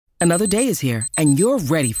Another day is here, and you're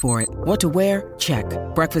ready for it. What to wear? Check.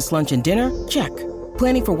 Breakfast, lunch, and dinner? Check.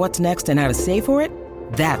 Planning for what's next and how to save for it?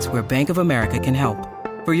 That's where Bank of America can help.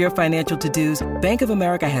 For your financial to-dos, Bank of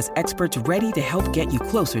America has experts ready to help get you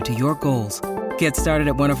closer to your goals. Get started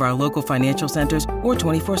at one of our local financial centers or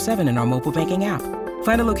 24/7 in our mobile banking app.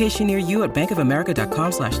 Find a location near you at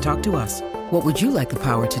bankofamerica.com/talktous. What would you like the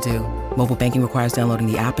power to do? Mobile banking requires downloading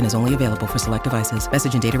the app and is only available for select devices.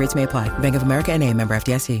 Message and data rates may apply. Bank of America N.A., member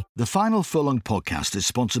FDIC. The Final Furlong podcast is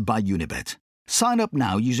sponsored by Unibet. Sign up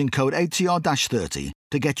now using code ATR-30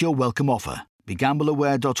 to get your welcome offer.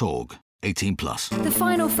 BeGambleAware.org. 18+. The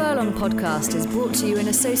Final Furlong podcast is brought to you in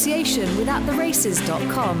association with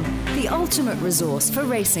AtTheRaces.com, the ultimate resource for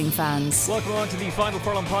racing fans. Welcome on to the Final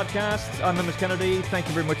Furlong podcast. I'm Emmett Kennedy. Thank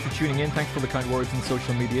you very much for tuning in. Thanks for the kind words on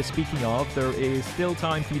social media. Speaking of, there is still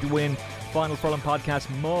time for you to win Final Furlong podcast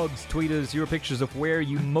mugs. Tweet us your pictures of where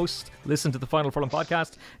you most listen to the Final Furlong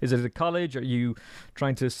podcast. Is it at college? Are you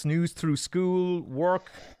trying to snooze through school, work,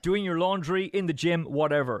 doing your laundry, in the gym,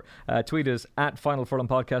 whatever? Tweet us at Final Furlong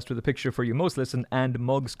podcast with a picture for you most listen, and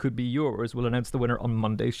mugs could be yours. We'll announce the winner on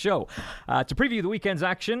Monday's show. To preview the weekend's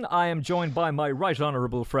action, I am joined by my right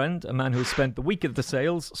honourable friend, a man who has spent the week at the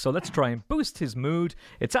sales, so let's try and boost his mood.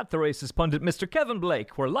 It's At The Races pundit, Mr. Kevin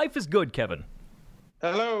Blake, where life is good, Kevin.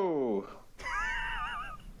 Hello.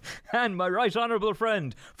 And my right honourable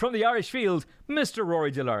friend from the Irish field, Mr.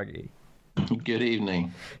 Rory Delargy. Good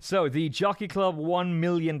evening. So the Jockey Club £1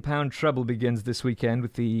 million treble begins this weekend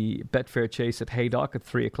with the Betfair Chase at Haydock at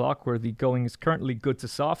 3 o'clock, where the going is currently good to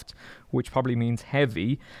soft, which probably means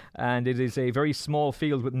heavy, and it is a very small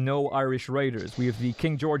field with no Irish riders. We have the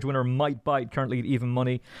King George winner Might Bite currently at even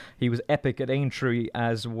money. He was epic at Aintree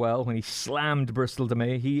as well when he slammed Bristol de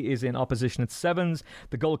May. He is in opposition at sevens.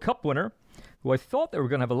 The Gold Cup winner, who I thought they were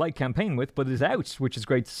going to have a light campaign with, but is out, which is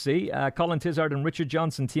great to see. Colin Tizard and Richard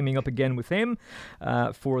Johnson teaming up again with him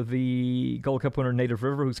for the Gold Cup winner Native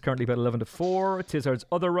River, who's currently about 11-4. Tizard's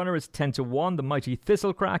other runner is 10-1, the mighty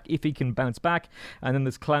Thistlecrack, if he can bounce back. And then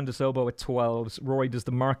there's Clan de Sobo at 12s. Rory, does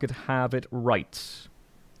the market have it right?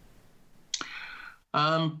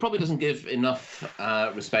 Probably doesn't give enough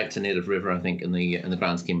respect to Native River, I think, in the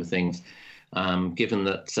grand scheme of things. Given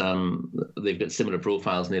that they've got similar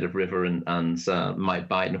profiles, Native River and Might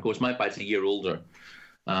Bite. And of course, Might Bite's a year older,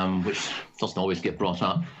 which doesn't always get brought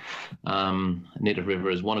up. Native River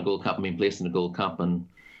has won a Gold Cup and been placed in a Gold Cup, and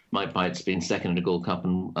Might Bite's been second in a Gold Cup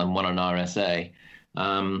and won an RSA.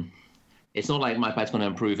 It's not like Might Bite's going to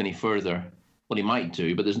improve any further. Well, he might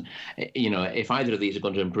do, but if either of these are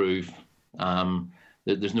going to improve,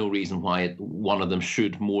 there's no reason why one of them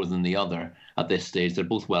should more than the other at this stage. They're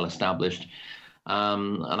both well established.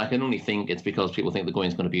 And I can only think it's because people think the going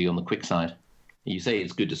is going to be on the quick side. You say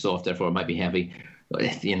it's good to soft, therefore it might be heavy.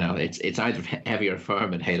 It's either heavy or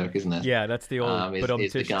firm at Haydock, isn't it? Yeah, that's the old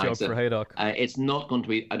tish joke for Haydock. It's not going to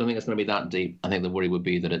be, I don't think it's going to be that deep. I think the worry would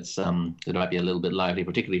be that it might be a little bit lively,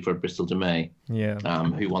 particularly for Bristol de May,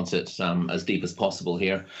 who wants it as deep as possible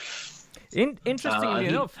here. Interestingly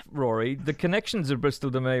enough, Rory, the connections of Bristol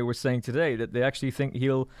de May were saying today that they actually think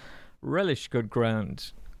he'll relish good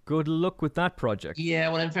ground. Good luck with that project. Yeah,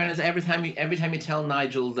 well, in fairness, every time you tell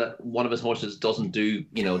Nigel that one of his horses doesn't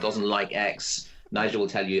like X, Nigel will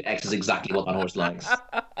tell you X is exactly what that horse likes.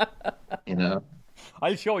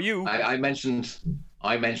 I'll show you. I mentioned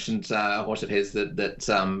a horse of his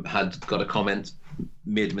that had got a comment,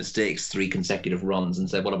 made mistakes 3 consecutive runs, and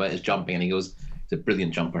said, "What about his jumping?" And he goes, "He's a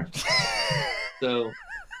brilliant jumper." So,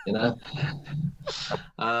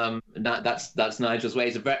 that's Nigel's way.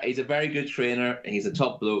 He's a very good trainer. He's a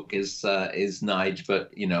top bloke, is Nigel.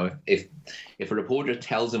 But if a reporter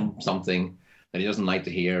tells him something that he doesn't like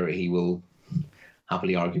to hear, he will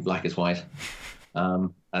happily argue black is white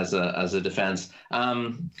as a defence.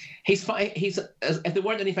 If there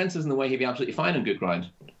weren't any fences in the way, he'd be absolutely fine on good ground.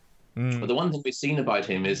 But the one thing we've seen about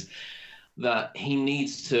him is that he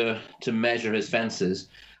needs to measure his fences.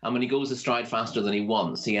 And when he goes a stride faster than he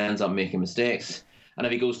wants, he ends up making mistakes. And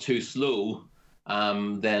if he goes too slow,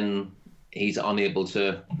 then he's unable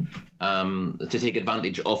to take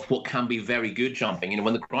advantage of what can be very good jumping.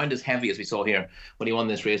 When the ground is heavy, as we saw here, when he won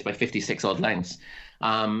this race by 56 odd lengths,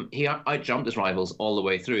 he out-jumped his rivals all the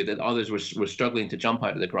way through. That others were struggling to jump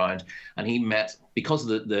out of the ground, and he met, because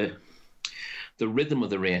of the rhythm of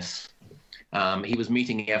the race, he was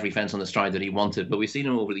meeting every fence on the stride that he wanted. But we've seen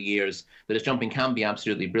him over the years that his jumping can be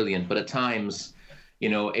absolutely brilliant. But at times,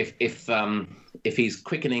 if he's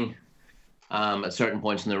quickening at certain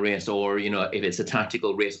points in the race, or if it's a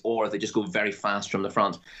tactical race, or if they just go very fast from the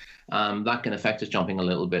front, that can affect his jumping a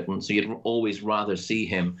little bit. And so you'd always rather see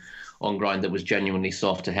him on ground that was genuinely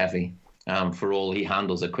soft to heavy. for all he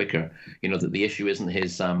handles it quicker. That the issue isn't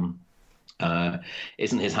his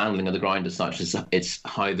handling of the ground as such. It's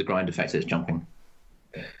how the ground affects his jumping,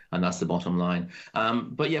 and that's the bottom line.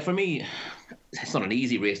 But yeah, for me, it's not an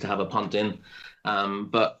easy race to have a punt in.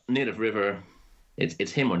 But Native River,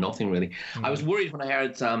 it's him or nothing really. Mm-hmm. I was worried when I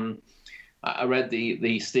heard. I read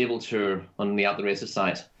the stable tour on the At the Races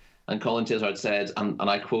site, and Colin Tizard said, and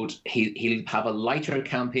I quote, he'll have a lighter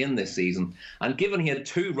campaign this season. And given he had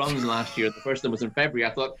 2 runs last year, the first one was in February,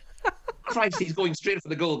 I thought, Christ, he's going straight for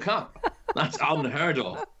the Gold Cup. That's unheard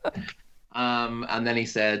of. And then he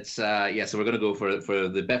said, so we're going to go for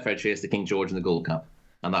the Betfair Chase, the King George, and the Gold Cup.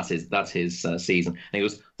 And that's his season. And he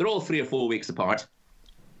goes, they're all 3 or 4 weeks apart.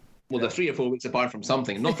 Well, they're 3 or 4 weeks apart from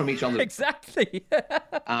something, not from each other. Exactly.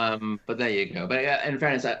 But there you go. But in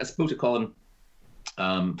fairness, I spoke to Colin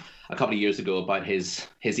a couple of years ago about his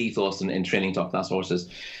ethos in training top-class horses.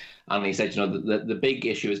 And he said, the big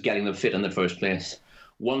issue is getting them fit in the first place.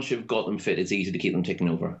 Once you've got them fit, it's easy to keep them ticking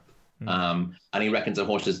over. And he reckons that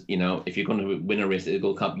horses, if you're going to win a race at the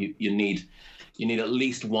Gold Cup, you need at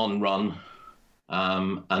least 1 run.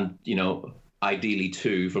 And ideally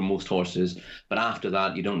 2 for most horses, but after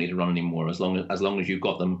that you don't need to run anymore. As long as you've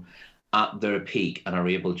got them at their peak and are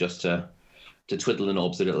able just to twiddle the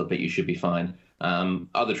knobs a little bit, you should be fine.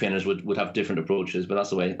 Other trainers would have different approaches, but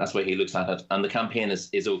that's the way he looks at it. And the campaign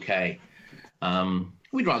is okay.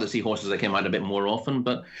 We'd rather see horses that came out a bit more often,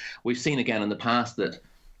 but we've seen again in the past that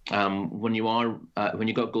when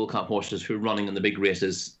you've got Gold Cup horses who are running in the big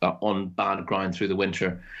races on bad ground through the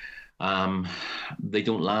winter, they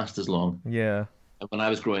don't last as long. Yeah. When I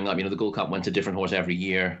was growing up, the Gold Cup went to a different horse every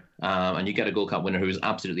year, and you get a Gold Cup winner who was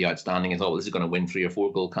absolutely outstanding and thought, well, this is going to win 3 or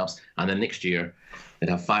 4 Gold Cups, and then next year they'd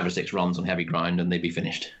have 5 or 6 runs on heavy ground and they'd be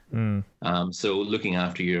finished. So looking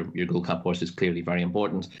after your Gold Cup horse is clearly very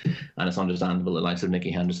important, and it's understandable the likes of Nicky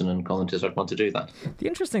Henderson and Colin Tizard want to do that. The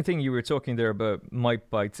interesting thing you were talking there about Mike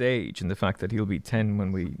Bite's age and the fact that he'll be 10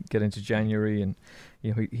 when we get into January, and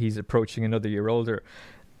he's approaching another year older.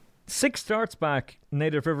 6 starts back,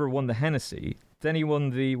 Native River won the Hennessy, then he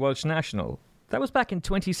won the Welsh National. That was back in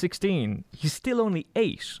 2016. He's still only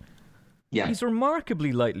 8. Yeah. He's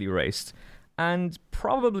remarkably lightly raced and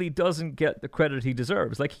probably doesn't get the credit he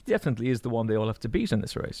deserves. Like, he definitely is the one they all have to beat in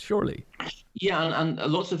this race, surely. Yeah, and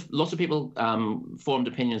lots of people formed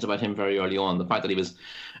opinions about him very early on. The fact that he was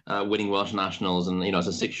winning Welsh Nationals and, as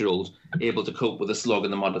a 6-year-old, able to cope with a slog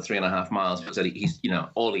in the mud at 3.5 miles, because he's,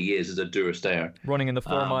 all he is a dour stayer. Running in the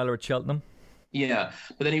 4-miler at Cheltenham. Yeah,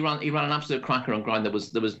 but then he ran an absolute cracker on ground that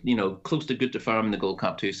was close to good to firm in the Gold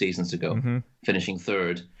Cup 2 seasons ago, finishing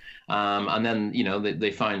 3rd. And then,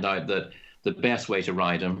 they found out that the best way to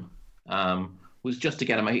ride him was just to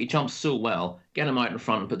get him out. He jumps so well, get him out in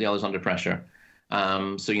front and put the others under pressure.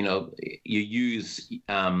 So, you use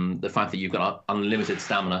the fact that you've got unlimited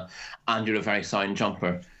stamina and you're a very sound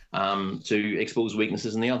jumper to expose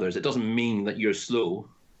weaknesses in the others. It doesn't mean that you're slow,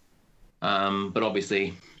 but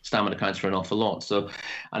obviously stamina counts for an awful lot. So,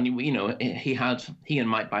 and he and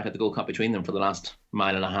Mike Bite had the Gold Cup between them for the last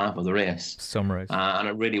 1.5 miles of the race. Some race. And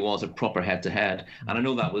it really was a proper head-to-head. And I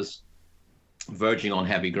know that was verging on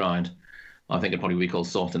heavy ground. I think it probably would be called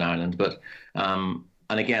soft in Ireland. But and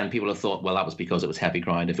again, people have thought, well, that was because it was heavy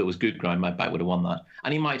ground. If it was good ground, Mike Bite would have won that.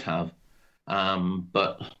 And he might have.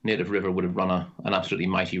 But Native River would have run an absolutely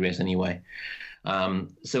mighty race anyway.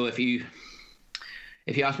 So if you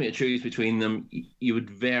ask me to choose between them, you would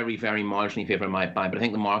very, very marginally favour Mike Bite, but I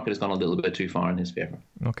think the market has gone a little bit too far in his favour.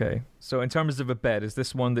 Okay. So in terms of a bet, is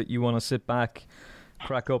this one that you want to sit back,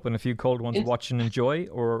 crack open a few cold ones, watch and enjoy,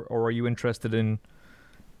 or are you interested in,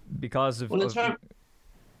 because of... Well,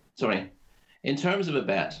 in terms of a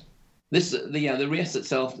bet, the race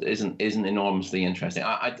itself isn't enormously interesting.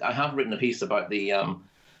 I have written a piece about the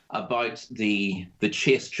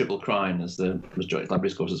Chase Triple Crown, as George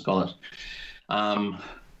Library's courses call it. I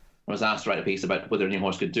was asked to write a piece about whether any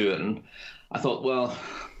horse could do it, and I thought, well,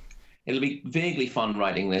 it'll be vaguely fun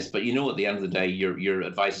writing this, but at the end of the day, your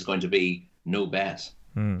advice is going to be no bet,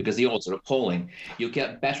 because the odds are appalling. You'll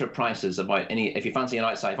get better prices about if you fancy an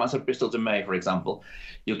outside, if you fancy Bristol de May, for example,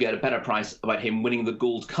 you'll get a better price about him winning the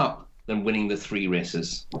Gold Cup than winning the 3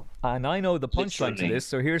 races. And I know the punchline to this,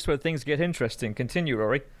 so here's where things get interesting. Continue,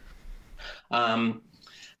 Rory.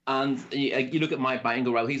 And you look at Mike Bite and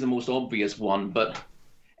go, well, he's the most obvious one, but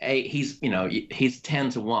he's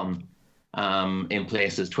 10-1 in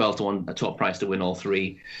places, 12-1 a top price to win all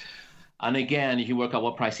 3. And again, if you work out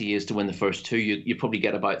what price he is to win the first 2, you probably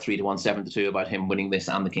get about 3-1, 7-2 about him winning this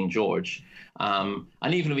and the King George. And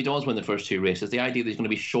even if he does win the first 2 races, the idea that he's going to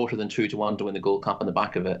be shorter than 2-1 to win the Gold Cup on the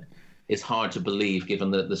back of it is hard to believe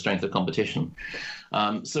given the strength of competition.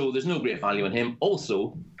 So there's no great value in him.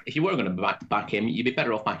 Also, if you were going to back him, you'd be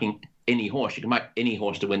better off backing any horse. You can back any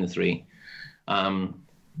horse to win the 3,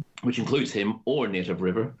 which includes him or Native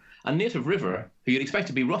River. And Native River, who you'd expect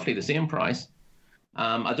to be roughly the same price,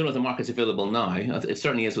 I don't know if the market's available now. It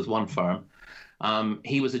certainly is with one firm.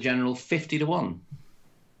 He was a general 50 to 1.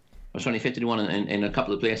 Or certainly 50 to 1 in a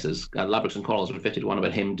couple of places. Labrooks and Corals were 50 to 1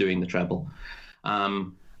 about him doing the treble.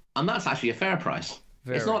 And that's actually a fair price.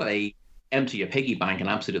 Very. It's not a empty your piggy bank and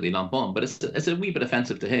absolutely lump on, but it's a wee bit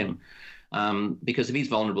offensive to him. Because if he's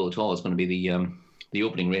vulnerable at all, it's going to be the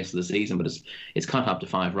opening race of the season, but it's cut up to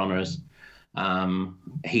 5 runners.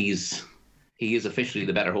 He is officially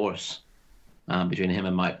the better horse between him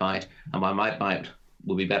and Might Bite, and while Might Bite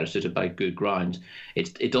will be better suited by good ground,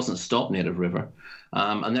 it doesn't stop Native River,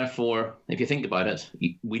 and therefore, if you think about it,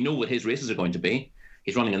 we know what his races are going to be.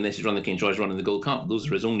 He's running in this, he's running the King George, he's running the Gold Cup. Those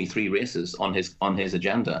are his only 3 races on his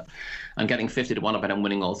agenda, and getting 50 to 1 about him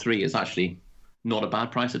winning all 3 is actually not a bad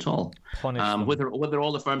price at all. Whether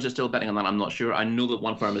all the firms are still betting on that, I'm not sure. I know that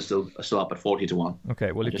one firm is still up at 40 to 1.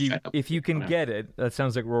 Okay, well, if you can get it, that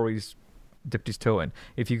sounds like Rory's dipped his toe in.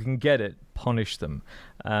 If you can get it, punish them.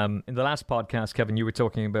 In the last podcast, Kevin, you were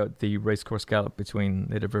talking about the racecourse gallop between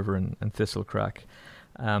Native River and Thistlecrack.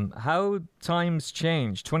 How times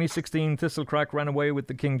change. 2016, Thistlecrack ran away with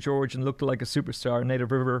the King George and looked like a superstar.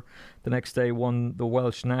 Native River the next day won the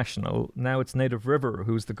Welsh National. Now it's Native River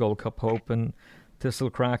who's the Gold Cup hope, and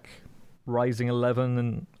Thistlecrack rising 11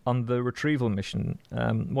 and on the retrieval mission.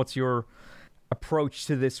 What's your approach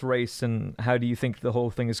to this race, and how do you think the whole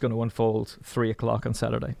thing is going to unfold 3:00 on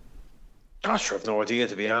Saturday? I'm sure I've no idea,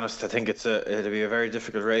 to be honest. I think it'll be a very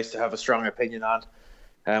difficult race to have a strong opinion on.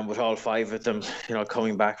 With all 5 of them,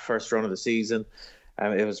 coming back first run of the season,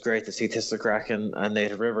 it was great to see Thistlecrack and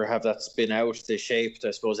Native River have that spin out. They shaped,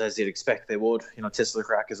 I suppose, as you'd expect they would.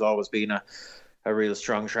 Thistlecrack has always been a real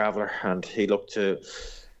strong traveller, and he looked to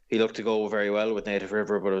go very well with Native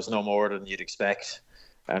River, but it was no more than you'd expect.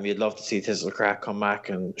 You'd love to see Thistlecrack come back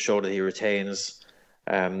and show that he retains,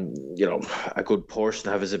 a good portion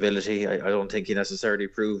of his ability. I don't think he necessarily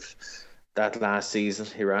proved that last season.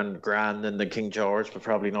 He ran grand in the King George, but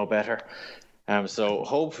probably no better. So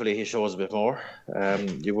hopefully he shows a bit more.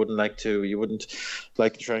 You wouldn't like to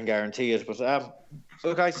try and guarantee it, but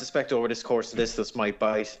look, I suspect over this course of this Might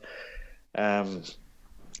Bite.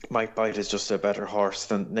 Might Bite is just a better horse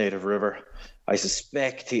than Native River. I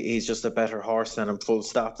suspect he's just a better horse than him, full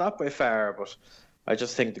stop. Not by far, but I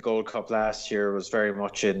just think the Gold Cup last year was very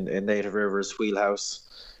much in Native River's wheelhouse.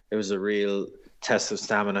 It was a real test of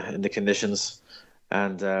stamina in the conditions,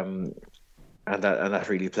 and that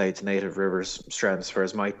really played to Native River's strengths,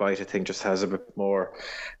 whereas Might Bite, I think, just has a bit more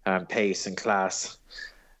pace and class,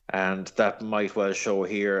 and that might well show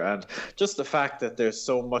here. And just the fact that there's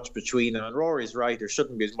so much between them, and Rory's right, there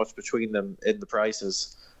shouldn't be as much between them in the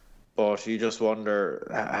prices, but you just wonder,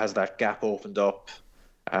 has that gap opened up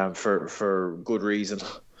for good reason,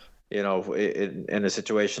 in a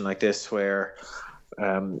situation like this where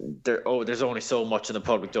there's only so much in the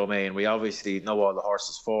public domain. We obviously know all the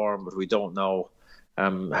horses' form, but we don't know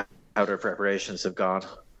how their preparations have gone.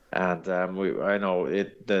 And I know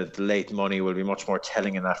the late money will be much more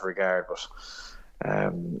telling in that regard. But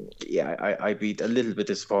I'd be a little bit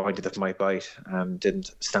disappointed if Might Bite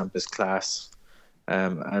didn't stamp his class.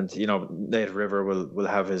 And Native River will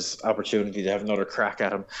have his opportunity to have another crack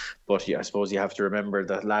at him. But I suppose you have to remember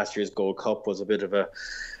that last year's Gold Cup was a bit of a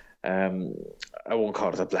I won't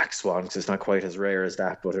call it a black swan because it's not quite as rare as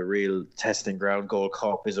that, but a real testing ground. Gold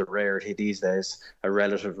Cup is a rarity these days, a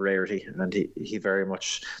relative rarity, and he very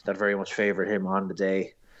much favoured him on the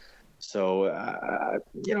day. So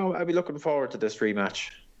I'll be looking forward to this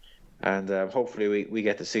rematch, and hopefully we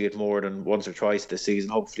get to see it more than once or twice this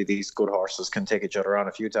season. Hopefully these good horses can take each other on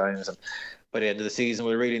a few times, and by the end of the season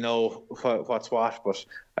we'll really know what's what. But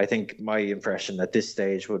I think my impression at this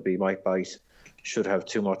stage would be Might Bite should have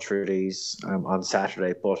too much for these on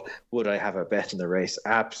Saturday. But would I have a bet in the race?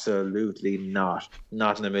 Absolutely not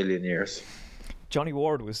in a million years. Johnny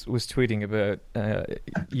Ward was tweeting about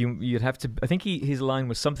you'd have to, I think his line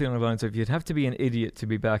was something on the lines of, you'd have to be an idiot to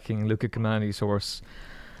be backing Luca Comani's horse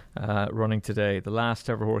running today, the last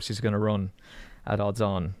ever horse he's going to run at odds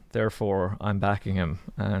on. Therefore, I'm backing him.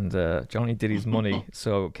 And Johnny did his money.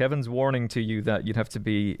 So Kevin's warning to you that you'd have to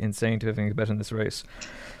be insane to having a bet in this race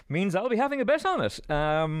means I'll be having a bet on it.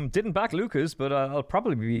 Didn't back Lucas, but I'll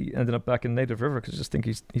probably be ending up back in Native River because I just think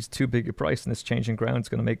he's too big a price, and this changing ground is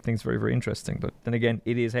going to make things very, very interesting. But then again,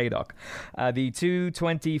 it is Haydock. The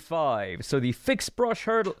 225. So the fixed brush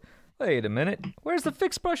hurdle. Wait a minute. Where's the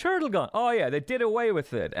fixed brush hurdle gone? Oh, yeah, they did away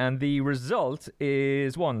with it. And the result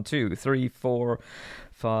is 1, 2, 3, 4,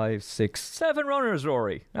 5, 6, 7 runners,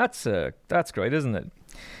 Rory. That's great, isn't it?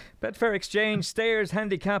 Betfair Exchange Stayers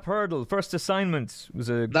Handicap Hurdle. First assignment was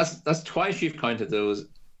a... That's twice you've counted those.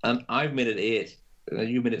 And I've made it 8.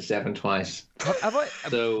 You made it 7 twice. Have I?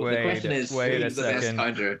 So the question is, who's the best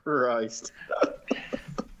counter? Christ.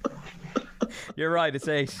 You're right, it's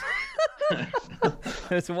 8.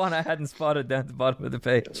 There's one I hadn't spotted down at the bottom of the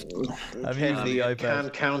page. I'm using the iPad.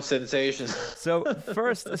 Can't count sensations. So,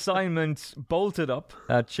 first assignment bolted up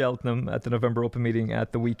at Cheltenham at the November Open meeting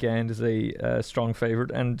at the weekend is a strong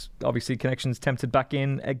favourite, and obviously Connections tempted back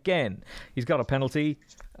in again. He's got a penalty.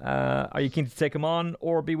 Are you keen to take him on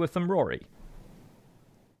or be with him, Rory?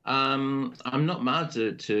 I'm not mad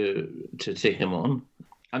to take him on.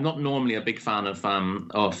 I'm not normally a big fan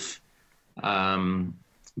of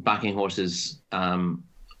backing horses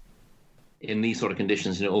in these sort of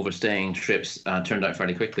conditions. Overstaying trips turned out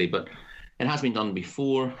fairly quickly, but it has been done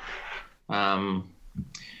before.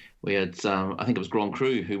 We had, I think it was Grand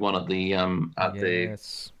Cru who won at the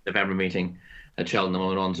November meeting at Cheltenham, and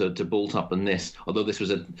went on to bolt up in this. Although this was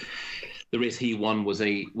the race he won was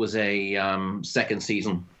a second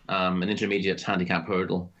season, an intermediate handicap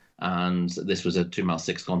hurdle, and this was a 2 mile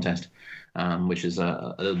 6 contest, which is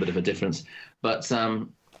a little bit of a difference. But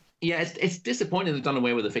it's disappointing they've done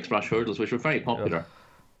away with the fixed brush hurdles, which were very popular.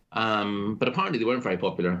 But apparently they weren't very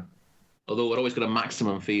popular, although it always got a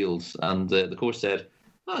maximum field, and the course said,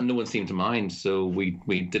 no one seemed to mind, so we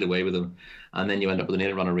did away with them. And then you end up with an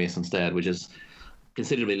 8-runner race instead, which is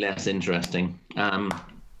considerably less interesting.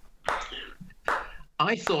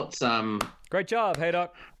 I thought... Great job,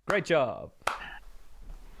 Haydock. Great job.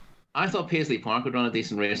 I thought Paisley Park would run a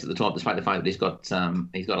decent race at the top, despite the fact that he's got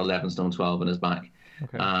 11 stone 12 in his back.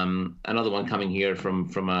 Okay. Another one coming here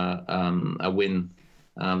from a win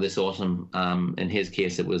this autumn. In his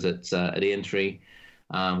case, it was at Aintree,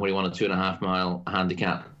 where he won a 2.5 mile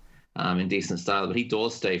handicap in decent style. But he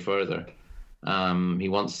does stay further. He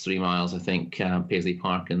wants 3 miles, I think, Paisley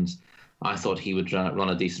Park, and I thought he would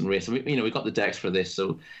run a decent race. We got the decks for this,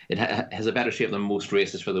 so it has a better shape than most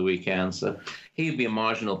races for the weekend. So he'd be a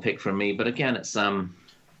marginal pick for me. But again, it's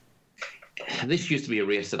this used to be a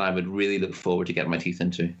race that I would really look forward to getting my teeth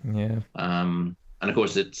into. Yeah. And of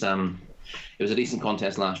course, it was a decent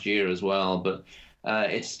contest last year as well. But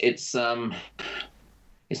it's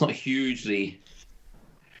not hugely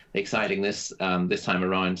exciting this time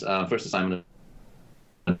around. First assignment.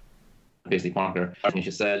 Paisley Parker, as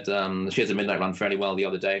you said, the Shades of Midnight ran fairly well the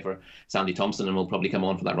other day for Sandy Thompson, and will probably come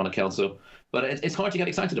on for that run at Kelso. But it's hard to get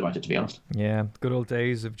excited about it, to be honest. Yeah, good old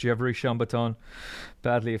days of Jevry Chambaton,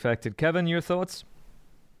 badly affected. Kevin, your thoughts?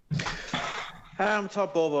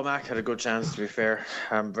 Thought Bobo Mac had a good chance, to be fair.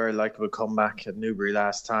 Very likeable comeback at Newbury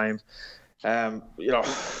last time.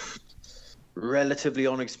 Relatively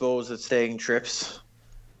unexposed at staying trips,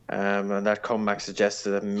 and that comeback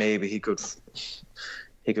suggested that maybe he could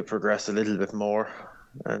progress a little bit more.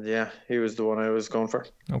 And yeah, he was the one I was going for.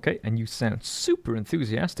 Okay, and you sound super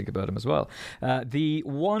enthusiastic about him as well. The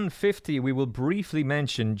 150 we will briefly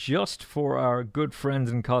mention just for our good friend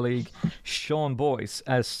and colleague Sean Boyce,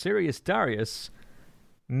 as Sirius Darius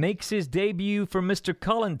makes his debut for Mr.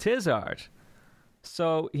 Colin Tizard.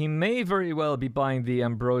 So he may very well be buying the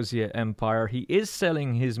Ambrosia Empire. He is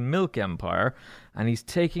selling his Milk Empire, and he's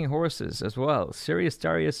taking horses as well. Sirius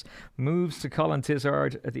Darius moves to Colin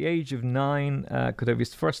Tizard at the age of 9. Could have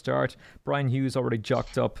his first start. Brian Hughes already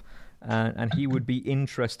jocked up, and he would be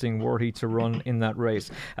interesting were he to run in that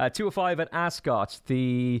race. 205 at Ascot.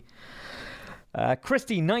 The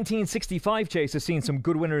Christie 1965 Chase has seen some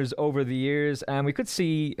good winners over the years, and we could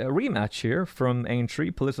see a rematch here from Aintree.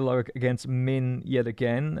 Politolog against Min yet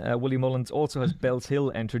again. Willie Mullins also has Bells Hill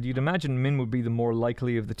entered. You'd imagine Min would be the more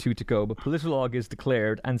likely of the two to go, but Politolog is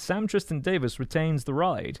declared, and Sam Tristan Davis retains the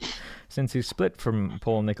ride since he split from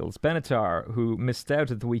Paul Nicholls. Benatar, who missed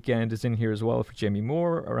out at the weekend, is in here as well for Jamie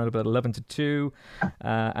Moore, around about 11-2,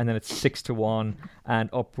 and then it's 6-1, and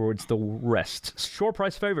upwards the rest. Short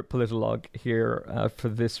price favourite Politolog here for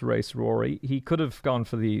this race, Rory. He could have gone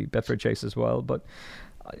for the Betfair Chase as well, but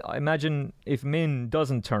I imagine if Min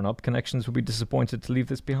doesn't turn up, Connections will be disappointed to leave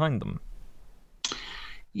this behind them.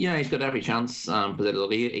 Yeah, he's got every chance.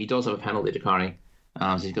 He does have a penalty to carry.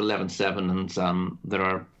 So he's got 11-7, and there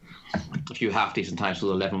are a few half decent times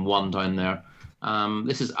with 11-1 down there. I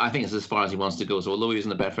think this is as far as he wants to go. So although he was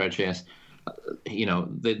in the Betfair Chase,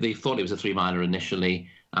 they thought he was a 3 miler initially.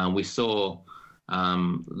 We saw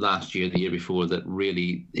last year, the year before, that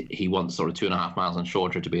really he wants sort of 2.5 miles and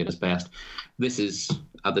shorter to be at his best. This is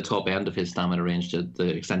at the top end of his stamina range to the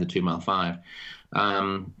extended 2 mile 5.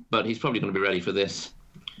 But he's probably going to be ready for this.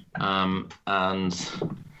 And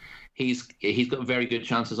he's got very good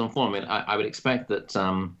chances on form. I would expect that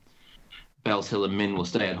Bells Hill and Min will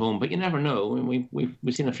stay at home, but you never know.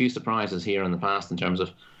 We've seen a few surprises here in the past in terms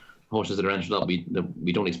of horses that are entered up that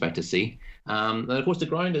we don't expect to see. And of course, the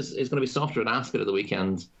ground is going to be softer at Ascot at the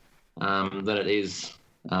weekend than it is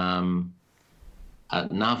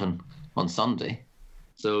at Navan on Sunday.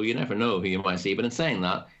 So you never know who you might see. But in saying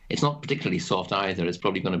that, it's not particularly soft either. It's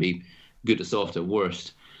probably going to be good to soft at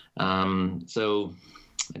worst. So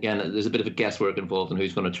again, there's a bit of a guesswork involved in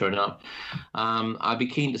who's going to turn up. I'd be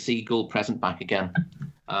keen to see Gold Present back again.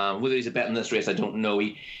 Whether he's a bet in this race, I don't know.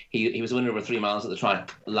 He was a winner over 3 miles at the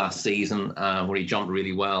track last season, where he jumped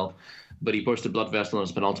really well, but he burst a blood vessel on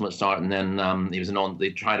his penultimate start, and then they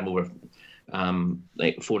tried him over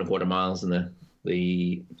 4.25 miles in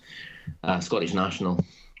the Scottish National,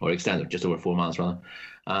 or extended just over 4 miles rather.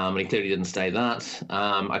 And he clearly didn't stay that.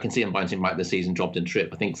 I can see him bouncing back this season, dropped in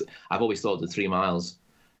trip. I think I've always thought the 3 miles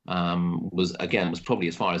was probably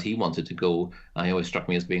as far as he wanted to go. He always struck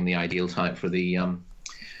me as being the ideal type for the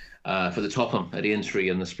Topham at Aintree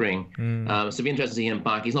in the spring. So it'd be interesting to see him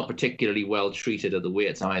back. He's not particularly well treated at the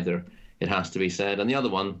weights either, it has to be said. And the other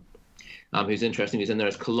one who's interesting, who's in there,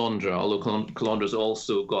 is Calondra, although Calondra's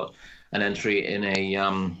also got an entry in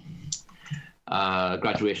a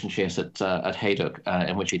graduation chase at Haydock,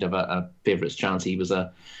 in which he'd have a favourites chance. He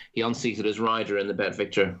unseated his rider in the Bet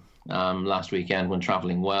Victor last weekend when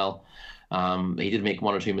travelling well. He did make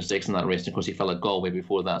 1 or 2 mistakes in that race, and of course he fell at Galway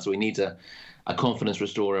before that, so he needs a confidence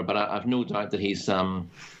restorer. But I've no doubt that he's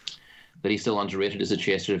still underrated as a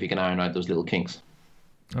chaser if he can iron out those little kinks.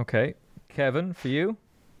 Okay, Kevin, for you?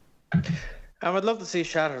 I'd love to see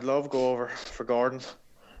Shattered Love go over for Gordon.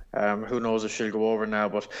 Who knows if she'll go over now,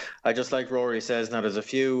 but I just like Rory says, now there's a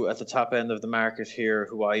few at the top end of the market here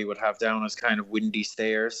who I would have down as kind of windy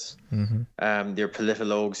stayers. Your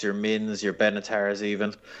Politologues, your Mins, your Benetars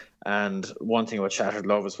even. And one thing about Shattered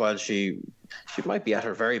Love as well, she might be at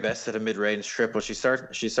her very best at a mid-range trip, but she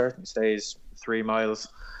certainly stays 3 miles,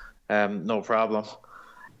 no problem.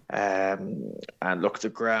 And look, the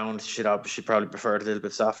ground, she'd probably prefer it a little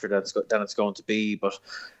bit softer than it's going to be, but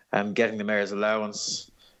getting the mare's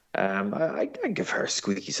allowance, I give her a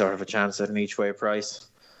squeaky sort of a chance at an each way price.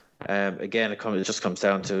 Again, it just comes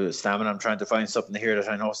down to stamina. I'm trying to find something here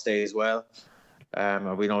that I know stays well.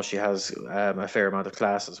 And we know she has a fair amount of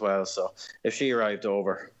class as well. So if she arrived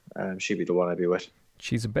over, she'd be the one I'd be with.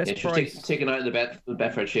 She's a best price. She was taken out of the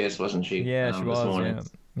Betfair Chase, wasn't she? Yeah, she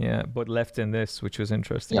was. Yeah, but left in this, which was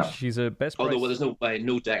interesting. Yeah. She's a best price. Although there's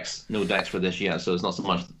no decks for this yet, so it's not so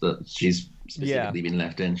much that she's specifically been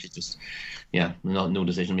left in. She's just, no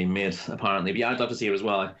decision being made apparently. But yeah, I'd love to see her as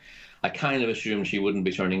well. I kind of assumed she wouldn't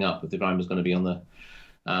be turning up if the ground was going to be on the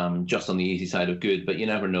just on the easy side of good, but you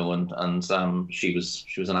never know. And she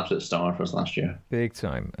was an absolute star for us last year. Big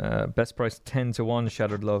time. Best price 10-1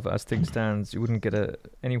 Shattered Love. As things stands, you wouldn't get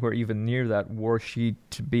anywhere even near that were she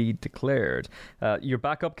to be declared. Your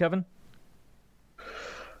backup, Kevin?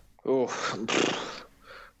 Oh,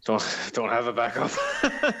 don't have a backup.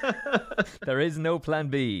 There is no plan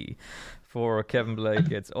B for Kevin Blake.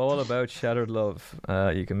 It's all about Shattered Love.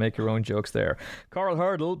 You can make your own jokes there. Coral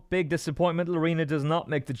Hurdle, big disappointment. Lorena does not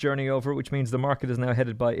make the journey over, which means the market is now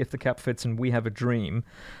headed by If the Cap Fits and We Have a Dream,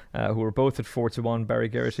 who are both at 4-1. Barry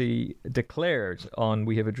Geraghty declared on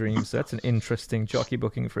We Have a Dream, so that's an interesting jockey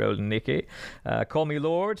booking for old Nicky. Call Me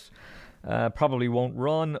Lord. Probably won't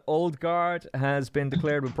run. Old Guard has been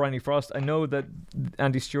declared with Bryony Frost. I know that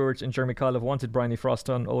Andy Stewart and Jeremy Kyle have wanted Bryony Frost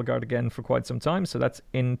on Old Guard again for quite some time, so that's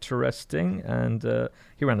interesting. And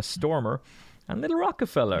he ran a Stormer. And Little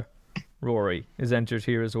Rockefeller, Rory, is entered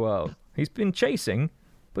here as well. He's been chasing,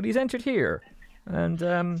 but he's entered here. And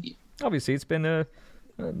obviously it's been a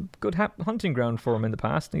good hunting ground for him in the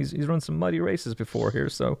past. He's run some muddy races before here,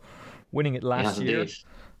 so winning it last year.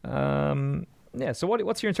 Yeah, so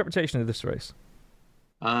what's your interpretation of this race?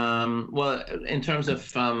 Well, in terms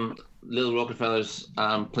of Little Rockefeller's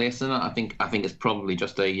place in it, I think it's probably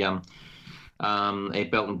just a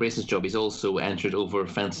belt and braces job. He's also entered over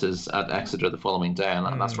fences at Exeter the following day,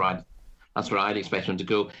 and that's where I'd expect him to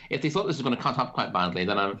go. If they thought this was going to cut up quite badly,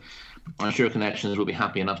 then I'm sure Connections will be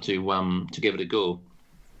happy enough to give it a go.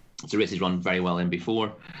 It's a race he's run very well in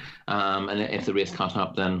before, and if the race cut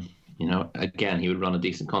up, then again he would run a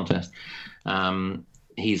decent contest.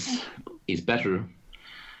 He's better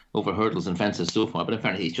over hurdles and fences so far, but in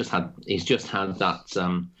fact he's just had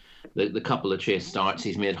that the couple of chase starts.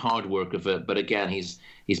 He's made hard work of it, but again, he's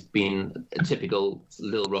been a typical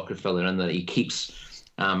Lil Rockefeller in that he keeps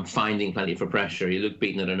finding plenty for pressure. He looked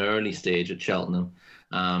beaten at an early stage at Cheltenham.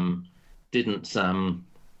 It's not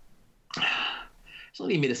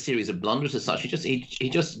like he made a series of blunders as such. He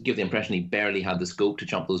just gave the impression he barely had the scope to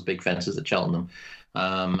jump those big fences at Cheltenham,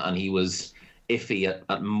 and he was iffy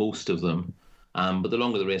at most of them. But the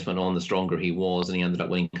longer the race went on, the stronger he was, and he ended up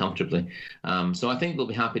winning comfortably. So I think they'll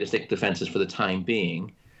be happy to stick to the fences for the time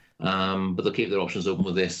being, but they'll keep their options open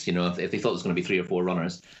with this. You know, if they thought there was going to be 3 or 4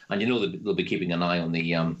 runners, and you know they'll be keeping an eye on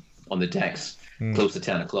the decks close to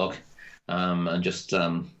 10 o'clock, and just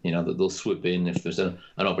they'll swoop in if there's an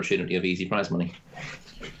opportunity of easy prize money.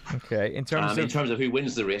 Okay, in terms of who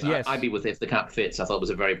wins the race, yes. I'd be with If the Cap Fits. I thought it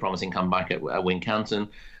was a very promising comeback at Wincanton.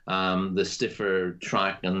 The stiffer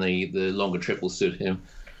track and the longer trip will suit him,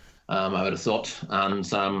 I would have thought. And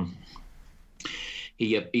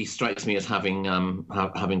he strikes me as having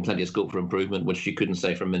plenty of scope for improvement, which you couldn't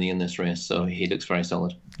say for Mini in this race. So he looks very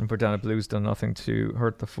solid. And Verdana Blue's done nothing to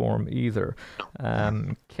hurt the form either.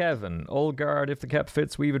 Kevin, Olgard, If the Cap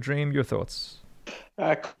Fits, We've a Dream. Your thoughts?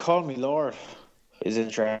 Call Me Lord is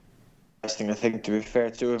interesting. I think, to be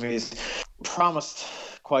fair to him, he's promised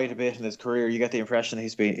quite a bit in his career. You get the impression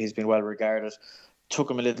he's been well regarded.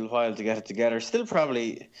 Took him a little while to get it together. Still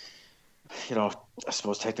probably, I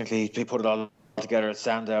suppose technically he put it all together at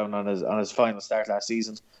Sandown on his final start last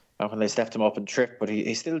season when they stepped him up and tripped. But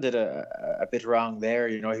he still did a bit wrong there.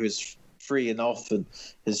 He was free enough and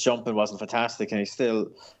his jumping wasn't fantastic, and he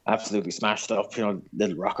still absolutely smashed up.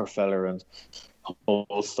 Little Rockefeller and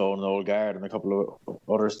Holstone and Old Guard and a couple of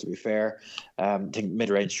others, to be fair. I think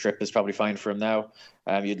mid-range trip is probably fine for him now.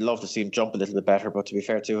 You'd love to see him jump a little bit better, but to be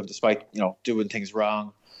fair to him, despite doing things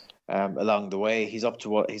wrong along the way, he's a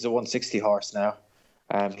 160 horse now.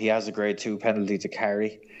 He has a grade 2 penalty to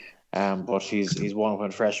carry, but he's won when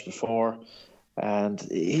fresh before, and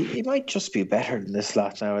he might just be better than this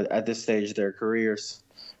lot now at this stage of their careers.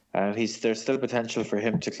 There's still potential for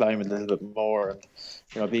him to climb a little bit more,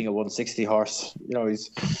 and being a 160 horse,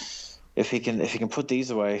 if he can put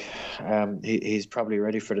these away, he's probably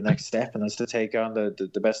ready for the next step, and that's to take on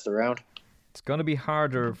the best around. It's going to be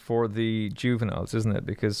harder for the juveniles, isn't it?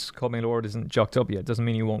 Because Call Me Lord isn't jocked up yet. Doesn't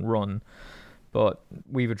mean he won't run, but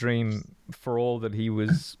We've a Dream, for all that he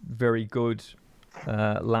was very good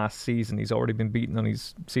last season, he's already been beaten on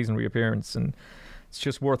his season reappearance, and it's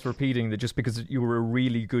just worth repeating that just because you were a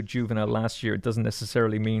really good juvenile last year, it doesn't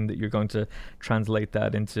necessarily mean that you're going to translate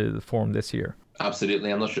that into the form this year.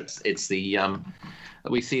 Absolutely. I'm not sure it's the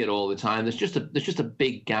we see it all the time. There's just a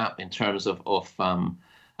big gap in terms of what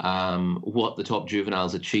the top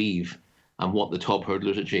juveniles achieve and what the top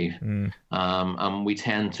hurdlers achieve. And we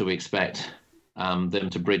tend to expect them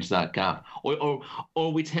to bridge that gap, or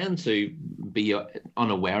we tend to be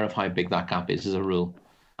unaware of how big that gap is as a rule.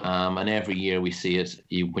 And every year we see it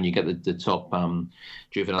when you get the top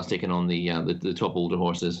juveniles taking on the top older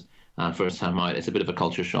horses first time out. It's a bit of a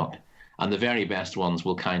culture shock, and the very best ones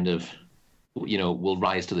will kind of will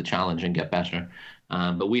rise to the challenge and get better.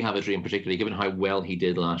 But We Have a Dream, particularly given how well he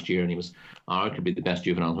did last year, and he was arguably the best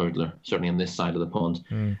juvenile hurdler, certainly on this side of the pond.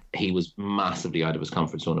 He was massively out of his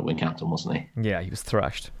comfort zone at Wincanton, wasn't he? Yeah, he was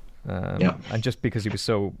thrashed. And just because he was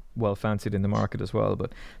so well fancied in the market as well,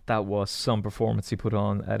 but that was some performance he put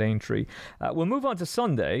on at Aintree. We'll move on to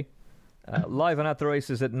Sunday. Live and at the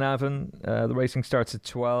races at Navan. The racing starts at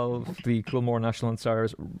 12. The Coolmore National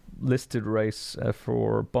Sires listed race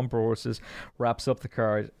for bumper horses wraps up the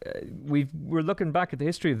card. We're looking back at the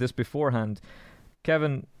history of this beforehand.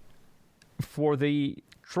 Kevin, for the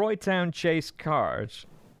Troytown Chase card,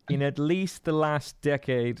 in at least the last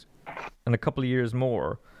decade and a couple of years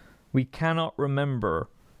more, we cannot remember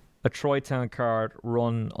a Troytown card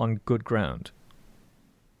run on good ground.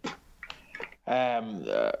 I'm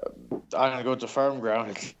going to go to firm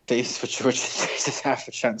ground at least, which there's half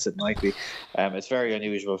a chance it might be. It's very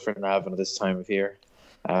unusual for Navan at this time of year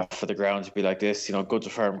for the ground to be like this. Go to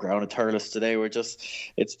firm ground at Thurles today.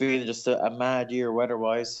 It's been just a mad year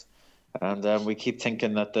weather-wise, and we keep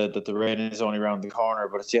thinking that the rain is only around the corner,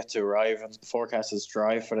 but it's yet to arrive, and the forecast is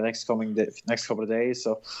dry for the next couple of days.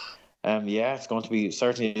 So. It's going to be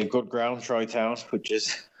certainly a good ground, Troytown, which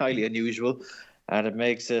is highly unusual, and it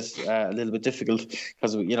makes it a little bit difficult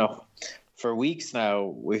because, for weeks now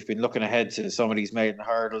we've been looking ahead to some of these maiden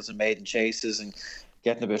hurdles and maiden chases and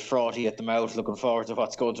getting a bit frothy at the mouth, looking forward to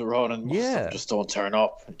what's going to run, and just don't turn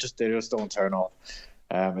up. They just don't turn up.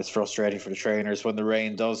 It's frustrating for the trainers when the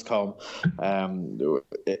rain does come.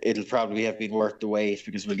 It'll probably have been worth the wait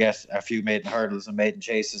because we'll get a few maiden hurdles and maiden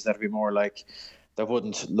chases that'll be more like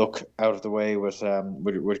wouldn't look out of the way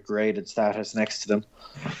with graded status next to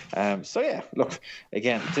them. So yeah, look,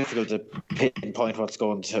 again, difficult to pinpoint what's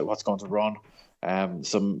going to run.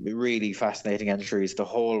 Some really fascinating entries the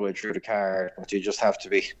whole way through the card, but you just have to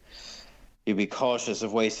be cautious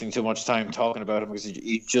of wasting too much time talking about them, because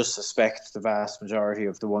you just suspect the vast majority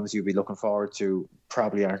of the ones you'd be looking forward to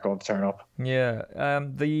probably aren't going to turn up. Yeah,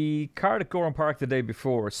 the card at Gorham Park the day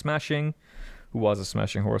before, Smashing, who was a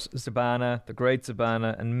smashing horse, Zabana, the great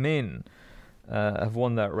Zabana, and Min have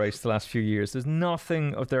won that race the last few years. There's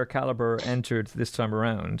nothing of their caliber entered this time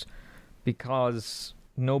around because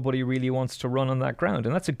nobody really wants to run on that ground,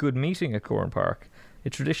 and that's a good meeting at Gorham Park.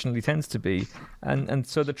 It traditionally tends to be. And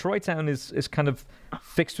so the Troytown is kind of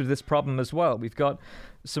fixed with this problem as well. We've got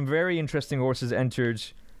some very interesting horses entered,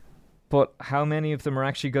 but how many of them are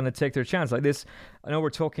actually going to take their chance? Like this, I know we're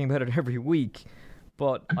talking about it every week,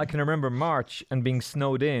 but I can remember March and being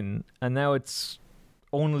snowed in, and now it's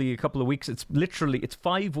only a couple of weeks. It's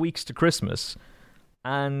 5 weeks to Christmas,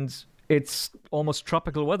 and it's almost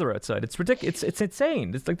tropical weather outside. It's ridiculous. It's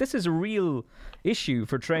insane. It's like, this is a real issue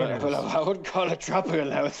for trainers. Well, I wouldn't call it tropical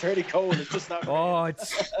now. It's fairly cold. It's just not.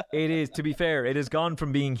 It is. To be fair, it has gone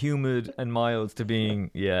from being humid and mild to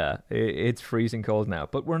being, it's freezing cold now.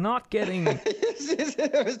 But we're not getting.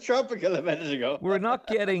 It was tropical a minute ago. We're not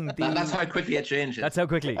getting the. That's how quickly it changes. That's how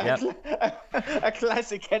quickly. Yeah. A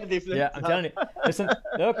classic Kennedy flip. Yeah, I'm telling you. Listen,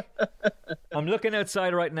 look. I'm looking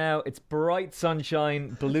outside right now. It's bright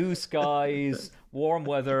sunshine, blue skies, warm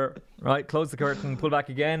weather. Right, close the curtain, pull back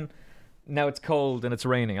again. Now it's cold and it's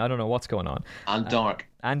raining. I don't know what's going on. And dark.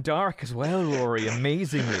 And dark as well, Rory.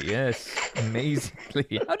 Amazingly, yes.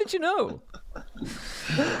 Amazingly. How did you know?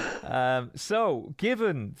 So,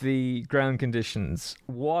 given the ground conditions,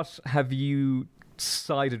 what have you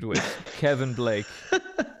sided with, Kevin Blake?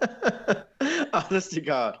 Honest to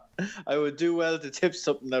God, I would do well to tip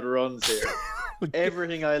something that runs here.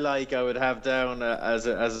 Everything I like, I would have down as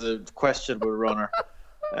a questionable runner.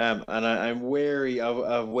 And I'm wary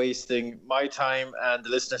of wasting my time and the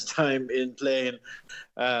listeners' time in playing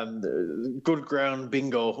good ground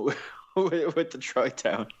bingo with the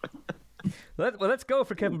Troytown. Well, let's go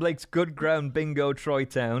for Kevin Blake's good ground bingo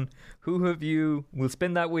Troytown. Who have you? We'll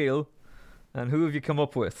spin that wheel, and who have you come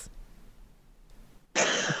up with?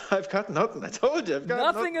 I've got nothing. I told you, I've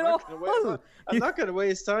got nothing at all. I'm not going to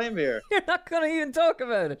waste time here. You're not going to even talk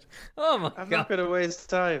about it. Oh my God! I'm not going to waste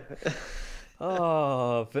time.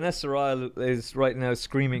 Oh, Vanessa Ryle is right now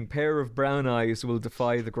screaming, "Pair of brown eyes will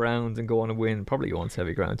defy the ground and go on a win." Probably wants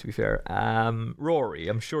heavy ground, to be fair. Rory,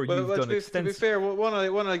 I'm sure you've done extensive. To be fair, one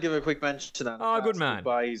I give a quick mention to that. Oh, good man.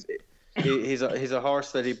 He's a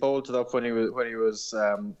horse that he bolted up when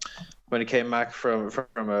he came back from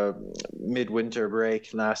a midwinter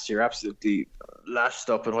break last year. Absolutely lashed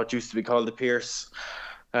up in what used to be called the Pierce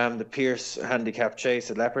handicap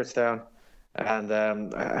chase at Leopardstown. And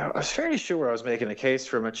I was fairly sure I was making a case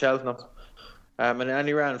for him at Cheltenham. And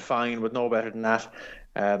he ran fine, but no better than that.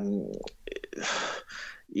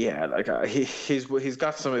 He's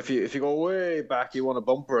got some. If you go way back, he won a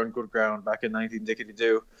bumper on good ground back in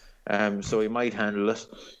 1992. So he might handle it.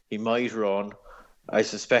 He might run. I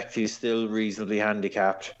suspect he's still reasonably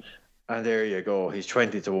handicapped. And there you go. He's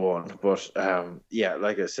 20-1. But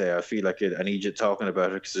like I say, I feel like I need you talking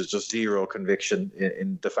about it because there's just zero conviction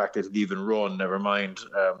in the fact that he'll even run. Never mind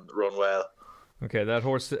run well. Okay, that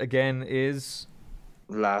horse again is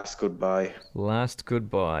Last Goodbye. Last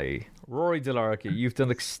Goodbye. Rory Delarky, you've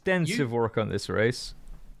done extensive work on this race.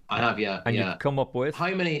 I have, yeah. And you've come up with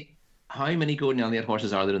how many Gordon Elliott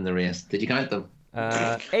horses are there in the race? Did you count them?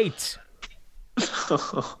 8.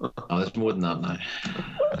 Oh, there's more than that now.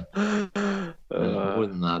 More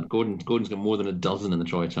than that. Gordon's got more than a dozen in the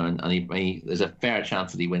Troytown, and he there's a fair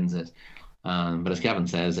chance that he wins it. But as Kevin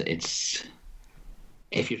says, it's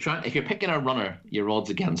if you're picking a runner, your odds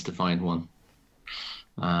against to find one.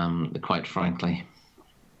 Quite frankly.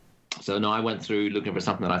 So no, I went through looking for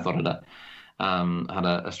something that I thought had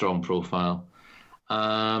a strong profile.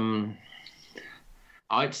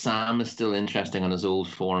 Out Sam is still interesting on his old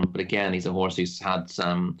form, but again, he's a horse who's had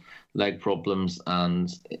some leg problems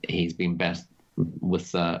and he's been best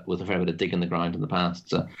with a fair bit of dig in the ground in the past.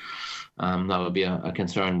 So that would be a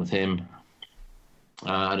concern with him.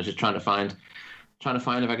 I was just trying to find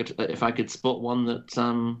if I could spot one that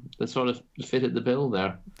sort of fitted the bill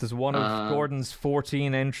there. Does one of Gordon's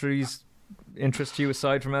 14 entries interest you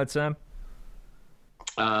aside from Out Sam?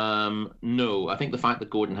 No, I think the fact that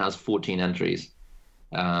Gordon has 14 entries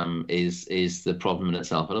is the problem in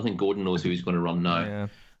itself. I don't think Gordon knows who he's going to run now. Yeah.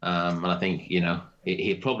 And I think,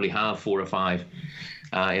 he'd probably have 4 or 5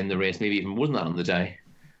 in the race, maybe even more than that on the day.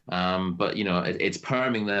 But it's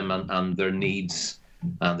perming them and their needs.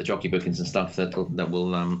 The jockey bookings and stuff that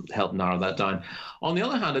will help narrow that down. On the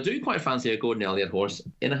other hand, I do quite fancy a Gordon Elliott horse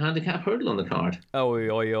in a handicap hurdle on the card. Oi,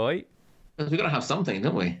 oi, oi. We've got to have something,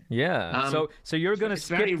 don't we? Yeah. So you're going to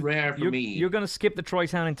skip. It's very rare for me. You're going to skip the Troy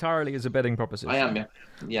Town entirely as a betting proposition. I am,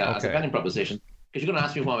 yeah, okay. As a betting proposition. Because you're going to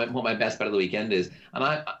ask me what my best bet of the weekend is, and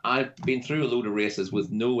I've been through a load of races with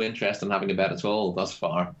no interest in having a bet at all thus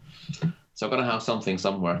far. So I've got to have something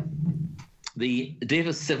somewhere. The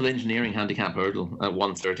Davis Civil Engineering Handicap Hurdle at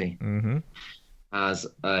 1:30 has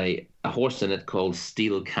a horse in it called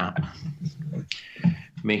Steel Cap,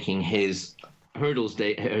 making his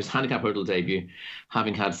handicap hurdle debut,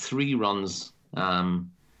 having had 3 runs,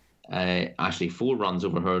 actually 4 runs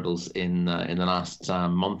over hurdles in the last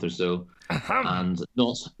month or so, and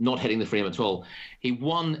not hitting the frame at all. He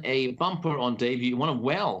won a bumper on debut, won a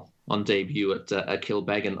well on debut at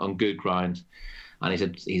Kilbeggan on good ground. And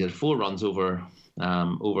he's had 4 runs over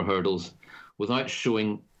hurdles without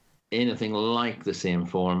showing anything like the same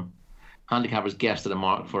form. Handicappers guessed at a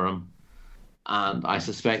mark for him, and I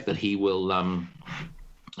suspect that he will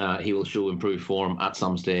show improved form at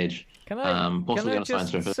some stage. Can I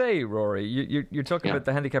just say, Rory, you're talking about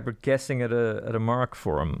the handicapper guessing at a mark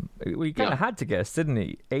for him. He kind of had to guess, didn't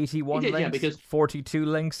he? 81 lengths, because 42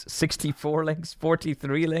 lengths, 64 lengths,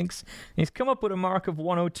 43 lengths. He's come up with a mark of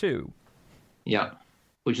 102. Yeah,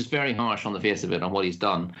 which is very harsh on the face of it on what he's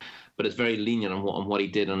done, but it's very lenient on what he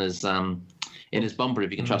did on his in his bumper,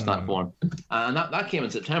 if you can trust that form. And that came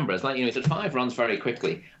in September. It's like, he's had 5 runs very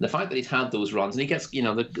quickly. And the fact that he's had those runs, and he gets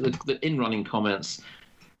the in-running comments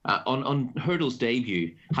on hurdles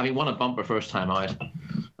debut, having won a bumper first time out,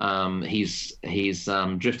 he's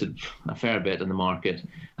drifted a fair bit in the market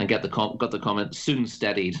and got the comment soon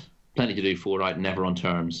steadied, plenty to do 4 out, never on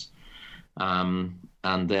terms, and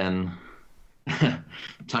then.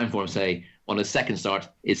 Time form say on his second start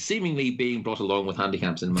is seemingly being brought along with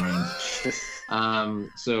handicaps in mind.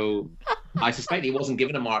 So I suspect he wasn't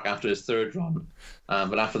given a mark after his 3rd run,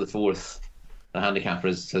 but after the 4th, the handicapper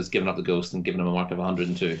has given up the ghost and given him a mark of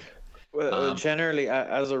 102. Well, generally,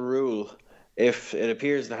 as a rule, if it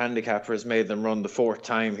appears the handicapper has made them run the 4th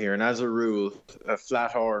time here, and as a rule,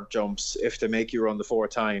 flat horn jumps, if they make you run the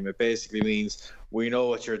 4th time, it basically means we know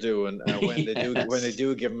what you're doing. And when they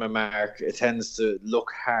do give them a mark, it tends to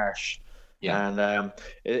look harsh. Yeah. And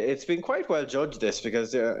it's been quite well judged, this,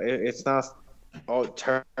 because it's not all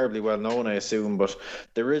terribly well known, I assume, but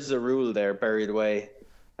there is a rule there buried away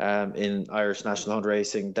in Irish National Hunt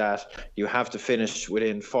Racing that you have to finish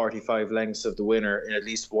within 45 lengths of the winner in at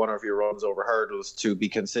least one of your runs over hurdles to be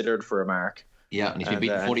considered for a mark. Yeah, and he's been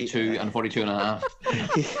beaten 42 and 42 and a half.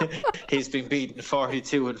 He's been beaten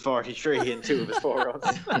 42 and 43 in 2 of his 4 runs.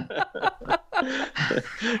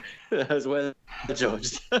 As well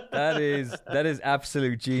judged. That is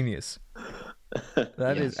absolute genius.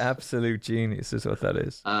 That is absolute genius, is what that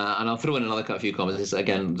is. And I'll throw in another few comments. This,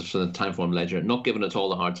 again, just from the time form ledger. Not given at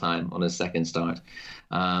all a hard time on his second start.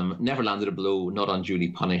 Never landed a blow, not unduly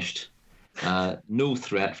punished. No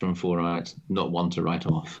threat from 4 out, not one to write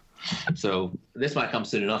off. So this might come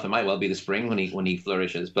soon enough. It might well be the spring when he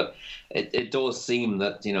flourishes. But it does seem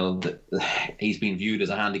that that he's been viewed as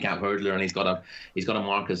a handicap hurdler, and he's got a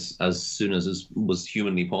mark as soon as was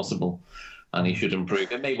humanly possible. And he should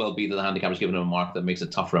improve. It may well be that the handicapper's given him a mark that makes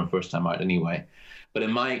it tougher on first time out anyway. But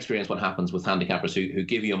in my experience, what happens with handicappers who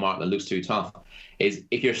give you a mark that looks too tough is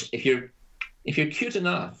if you're cute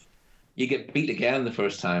enough, you get beat again the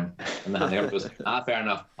first time, and the handicapper goes, fair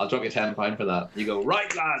enough, I'll drop you £10 for that. You go,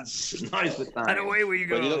 right lads, nice with that. And away we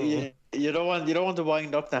go. You don't want to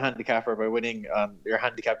wind up the handicapper by winning on your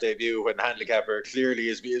handicap debut when the handicapper clearly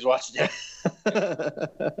is watching you.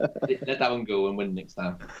 Let that one go and win next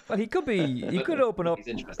time. Well, he could open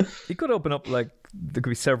up like there could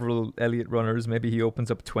be several Elliott runners. Maybe he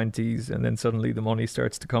opens up 20s, and then suddenly the money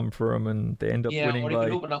starts to come for him, and they end up winning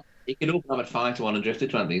he could open up at 5-1 and drift to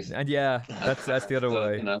 20s. And that's the other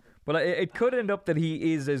way. But it could end up that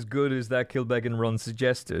he is as good as that Kilbeggan run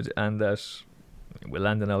suggested, and that we'll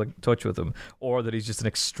land in touch with him, or that he's just an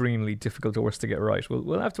extremely difficult horse to get right.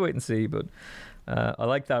 We'll have to wait and see, but I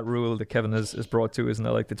like that rule that Kevin has brought to us, and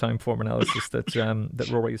I like the time form analysis that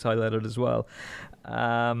Rory's highlighted as well.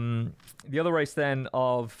 The other race then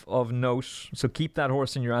of note, so keep that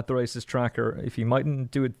horse in your At The Races tracker. If he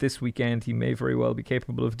mightn't do it this weekend, he may very well be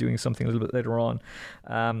capable of doing something a little bit later on.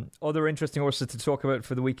 Other interesting horses to talk about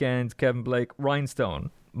for the weekend, Kevin Blake,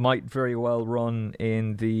 Rhinestone might very well run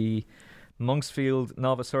in the Monksfield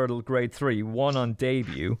Novice Hurdle Grade 3, 1 on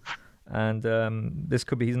debut, and this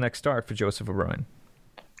could be his next start for Joseph O'Brien.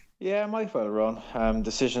 Yeah, might well run.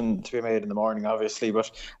 Decision to be made in the morning, obviously.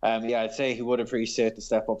 But I'd say he would appreciate the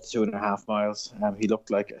step up to 2.5 miles. He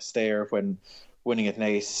looked like a stayer when winning at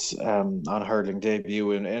Naas on hurdling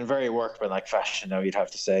debut in very workmanlike fashion, now you'd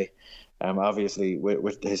have to say. Obviously,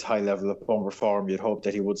 with his high level of bumper form, you'd hope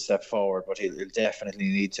that he would step forward, but he'll definitely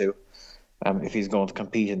need to if he's going to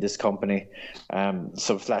compete in this company.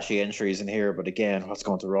 Some flashy entries in here, but again, what's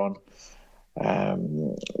going to run?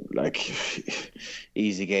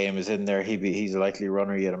 Easy Game is in there. He's a likely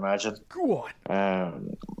runner, you'd imagine. Go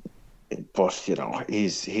on. But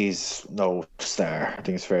he's no star. I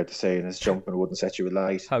think it's fair to say, and his jumping wouldn't set you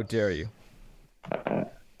alight. How dare you?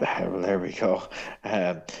 Well, there we go.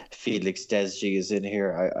 Felix Desji is in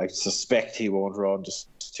here. I suspect he won't run just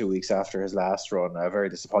 2 weeks after his last run. A very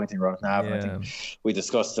disappointing run at Navan. I think we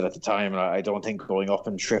discussed it at the time, and I don't think going up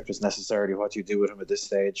and trip is necessarily what you do with him at this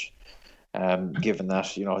stage. Given that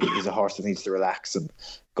he's a horse that needs to relax, and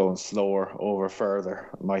going slower over further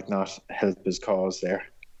might not help his cause there.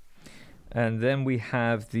 And then we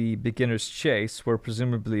have the Beginner's Chase, where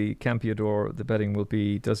presumably Campeador, the betting will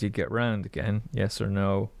be, does he get round again? Yes or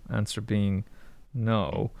no? Answer being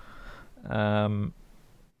no. And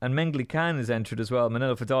Mengli Khan is entered as well,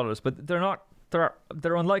 Manila for $, but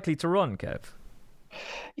they're unlikely to run, Kev.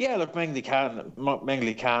 Yeah, look, Mengli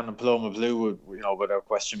Khan and Paloma Blue would, without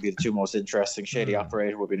question, be the two most interesting. Shady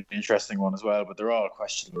Operator would be an interesting one as well, but they're all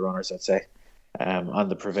questionable runners, I'd say, on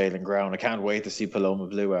the prevailing ground. I can't wait to see Paloma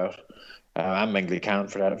Blue out. And Mengli Khan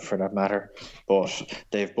for that matter, but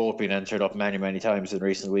they've both been entered up many times in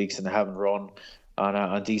recent weeks, and they haven't run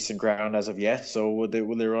on decent ground as of yet. So will they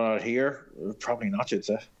run out here? Probably not, you'd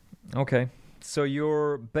say. Okay. So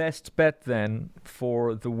your best bet then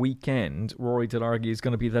for the weekend, Rory Delargy, is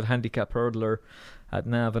going to be that handicap hurdler at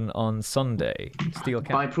Navan on Sunday. Steel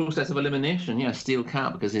Cap. By process of elimination, yeah, Steel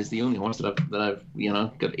Cap, because he's the only horse that I've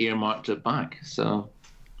got earmarked to back. So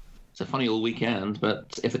it's a funny old weekend,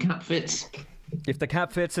 but if the cap fits. If the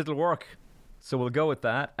cap fits, it'll work. So we'll go with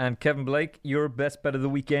that. And Kevin Blake, your best bet of the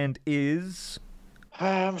weekend is?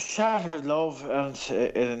 Shattered Love and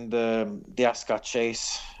the Ascot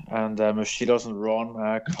Chase. And if she doesn't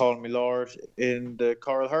run, Call Me Lord in the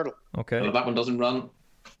Coral Hurdle. Okay. Well, if that one doesn't run.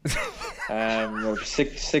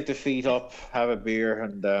 Stick the feet up, have a beer,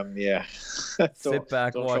 and sit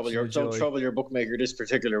back, watch, don't trouble your bookmaker this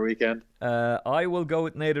particular weekend. I will go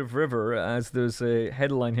with Native River, as there's a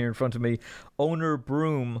headline here in front of me. Owner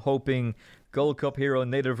Broom hoping Gold Cup hero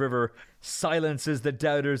Native River silences the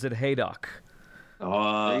doubters at Haydock.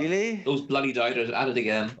 Oh, really? Those bloody doubters at it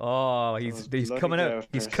again. Oh, he's coming out.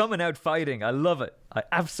 He's coming out fighting. I love it. I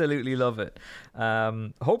absolutely love it.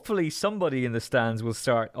 Hopefully somebody in the stands will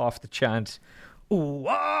start off the chant, "Ooh,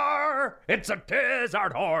 it's a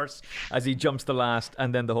desert horse," as he jumps the last,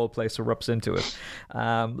 and then the whole place erupts into it.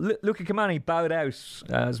 Luca Kamani bowed out,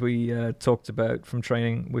 as we talked about, from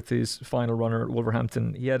training with his final runner at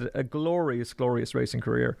Wolverhampton. He had a glorious racing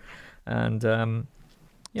career, and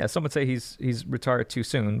some would say he's retired too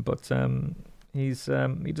soon, but he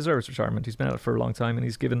deserves retirement. He's been at it for a long time, and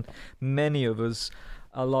he's given many of us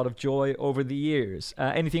a lot of joy over the years.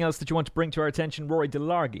 Anything else that you want to bring to our attention, Rory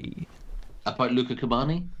Delargy? About Luca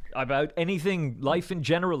Kamani? About anything, life in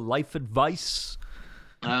general, life advice?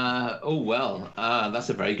 That's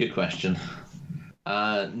a very good question.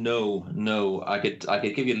 No. I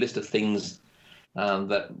could give you a list of things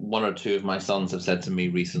that one or two of my sons have said to me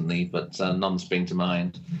recently, but none spring to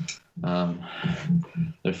mind.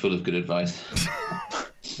 They're full of good advice.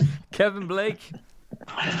 Kevin Blake?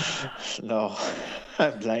 No,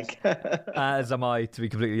 I'm blank. As am I, to be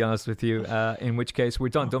completely honest with you. In which case, we're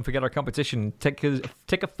done. Don't forget our competition. Take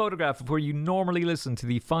a photograph of where you normally listen to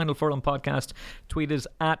the Final Furlong podcast. Tweet us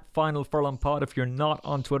at Final Furlong Pod. If you're not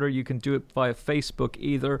on Twitter, you can do it via Facebook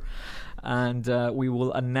either. And we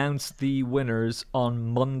will announce the winners on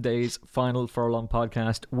Monday's Final Furlong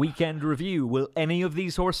podcast weekend review. Will any of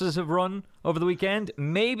these horses have run over the weekend?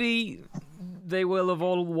 Maybe they will have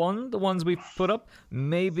all won, the ones we've put up.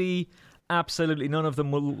 Maybe absolutely none of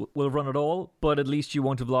them will run at all, but at least you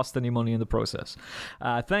won't have lost any money in the process.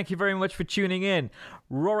 Thank you very much for tuning in.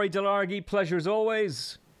 Rory Delargy, pleasure as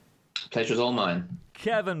always. Pleasure's all mine.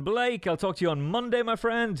 Kevin Blake, I'll talk to you on Monday, my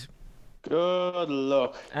friend. Good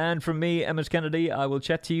luck. And from me, Emmett Kennedy, I will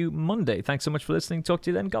chat to you Monday. Thanks so much for listening. Talk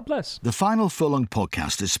to you then. God bless. The Final Furlong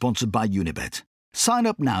podcast is sponsored by Unibet. Sign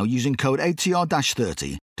up now using code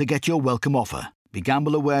ATR-30 to get your welcome offer.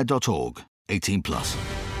 BeGambleAware.org. 18+.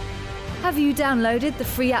 Have you downloaded the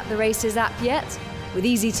free At The Races app yet? With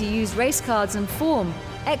easy-to-use race cards and form,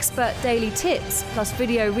 expert daily tips, plus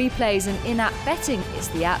video replays and in-app betting, it's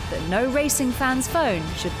the app that no racing fan's phone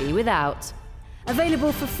should be without.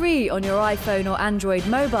 Available for free on your iPhone or Android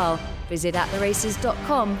mobile. Visit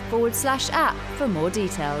attheraces.com/app for more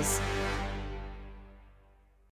details.